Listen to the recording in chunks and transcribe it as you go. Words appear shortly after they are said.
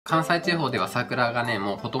関西地方では桜がね、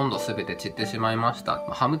もうほとんど全て散ってしまいました。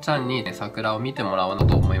ハムちゃんにね、桜を見てもらおう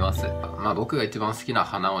と思います。僕が一番好きな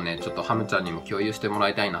花をね、ちょっとハムちゃんにも共有してもら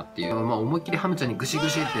いたいなっていう。思いっきりハムちゃんにぐしぐ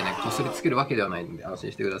しってね、こすりつけるわけではないんで安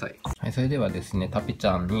心してください。はい、それではですね、タピち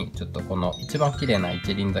ゃんにちょっとこの一番綺麗な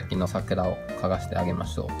一輪咲きの桜を嗅がしてあげま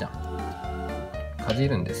しょう。じゃあ、かじ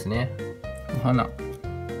るんですね。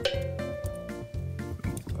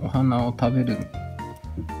お花を食べる。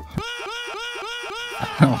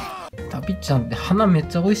タピちゃんって花めっ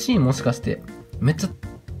ちゃ美味しい？もしかして。めっち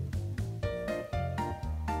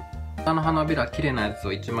ゃ。花びら綺麗なやつ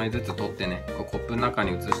を1枚ずつ取ってね、コップの中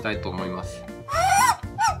に移したいと思います。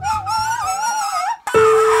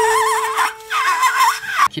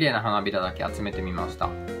綺麗な花びらだけ集めてみました。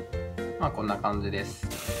こんな感じで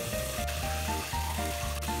す。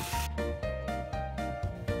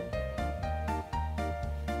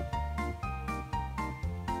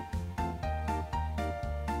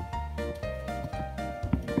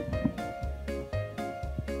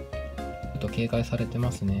警戒されて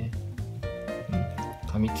ますね。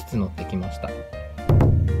噛みつつ乗ってきました。は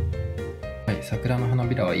い、桜の花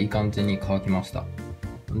びらはいい感じに乾きました。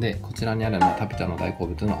で、こちらにあるのはタピちゃんの大好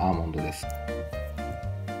物のアーモンドです。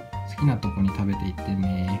好きなとこに食べていって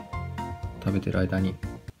ね。食べてる間に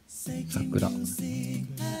桜です。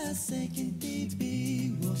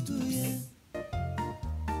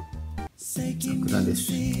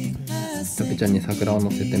タピちゃんに桜を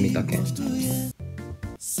乗せてみたけん、桜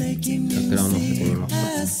を乗せてみました。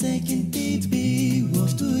桜で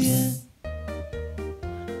す。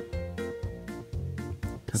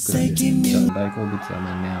じゃあ大好物は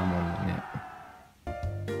ね、アーモンドね。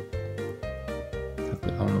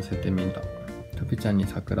桜を乗せてみた。タピちゃんに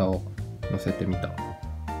桜を乗せてみた。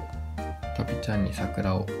タピちゃんに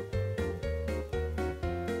桜を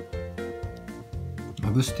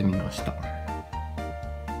まぶしてみました。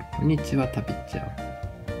こんにちは、タピちゃん。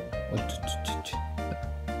おちょちょちょちょ。は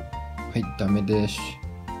い、ダメです。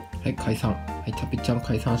はい、解散。はい、タピちゃん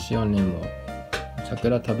解散しようね、もう。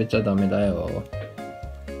桜食べちゃダメだよ。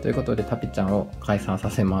ということで、タピちゃんを解散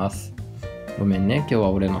させます。ごめんね、今日は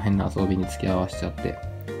俺の変な遊びに付き合わせちゃって。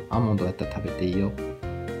アーモンドだったら食べていいよ。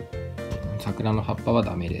桜の葉っぱは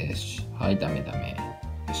ダメです。はい、ダメ。よ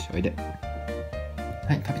し、おいで。は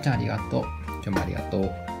い、タピちゃんありがとう。今日もありがと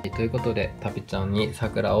う。ということで、タピちゃんに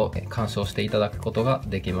桜を鑑賞していただくことが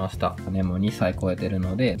できました。ね、もう2歳超えてる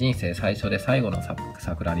ので、人生最初で最後の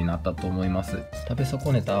桜になったと思います。食べ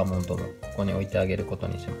損ねたアーモンドもここに置いてあげること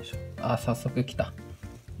にしましょう。早速来た。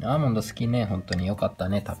アーモンド好きね。本当に良かった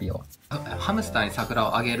ね、タピオ。ハムスターに桜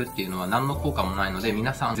をあげるっていうのは何の効果もないので、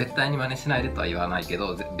皆さん絶対に真似しないでとは言わないけ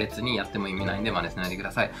ど、別にやっても意味ないんで真似しないでく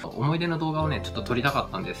ださい。思い出の動画をね、ちょっと撮りたか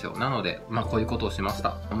ったんですよ。なので、こういうことをしまし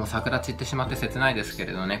た。もう桜散ってしまって切ないですけ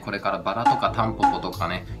れどね、これからバラとかタンポポとか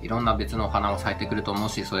ね、いろんな別のお花を咲いてくると思う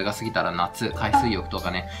し、それが過ぎたら夏、海水浴とか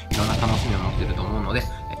ね、いろんな楽しみを持ってると思うので、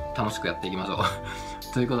楽しくやっていきましょう。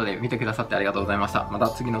ということで、見てくださってありがとうございました。また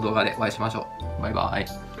次の動画でお会いしましょう。バイバイ。